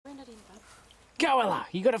Go, Ella.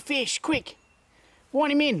 You got a fish. Quick.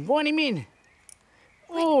 Wind him in. Wind him in.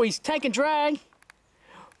 Oh, he's taking drag.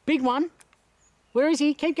 Big one. Where is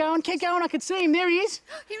he? Keep going. Keep going. I can see him. There he is.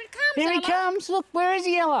 Here it comes, There Ella. he comes. Look, where is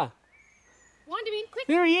he, Ella? Wind him in, quick.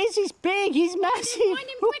 There he is. He's big. He's massive. Wind him,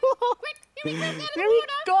 quick, quick. Here he comes out of the There he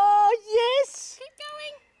water. goes. Yes. Keep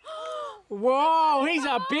going. Whoa, he's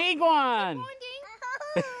a big one.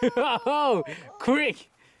 Winding. Oh, quick.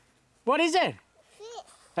 What is it?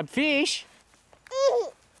 A fish?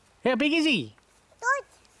 How big is he?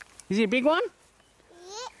 Is he a big one?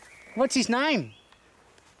 What's his name?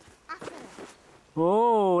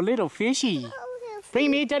 Oh, little fishy. Bring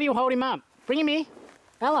him here, Daddy will hold him up. Bring him here.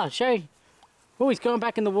 Ella, show. Oh, he's going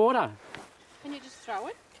back in the water. Can you just throw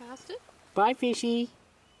it, cast it? Bye, fishy.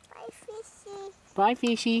 Bye, fishy. Bye,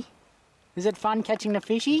 fishy. Is it fun catching the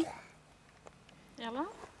fishy? Ella?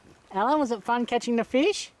 Ella, was it fun catching the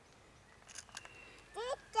fish?